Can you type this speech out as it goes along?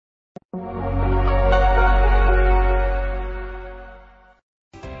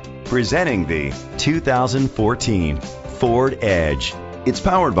Presenting the 2014 Ford Edge. It's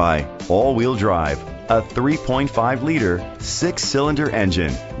powered by all-wheel drive, a 3.5-liter 6-cylinder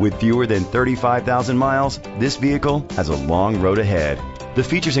engine. With fewer than 35,000 miles, this vehicle has a long road ahead. The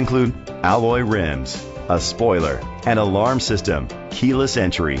features include alloy rims, a spoiler, an alarm system, keyless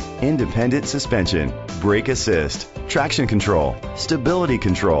entry, independent suspension, brake assist, traction control, stability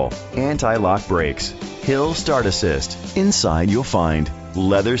control, anti-lock brakes, hill start assist. Inside you'll find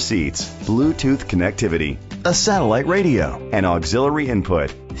leather seats, Bluetooth connectivity, a satellite radio, an auxiliary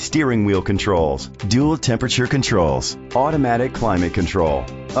input, steering wheel controls, dual temperature controls, automatic climate control,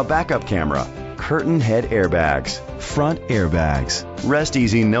 a backup camera, curtain head airbags, front airbags. Rest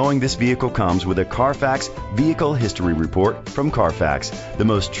easy knowing this vehicle comes with a Carfax Vehicle History Report from Carfax, the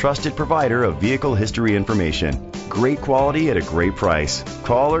most trusted provider of vehicle history information. Great quality at a great price.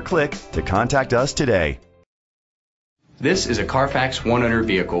 Call or click to contact us today. This is a Carfax one-owner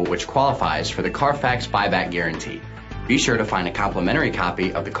vehicle which qualifies for the Carfax buyback guarantee. Be sure to find a complimentary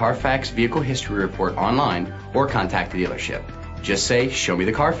copy of the Carfax Vehicle History Report online or contact the dealership. Just say, "Show me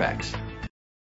the Carfax."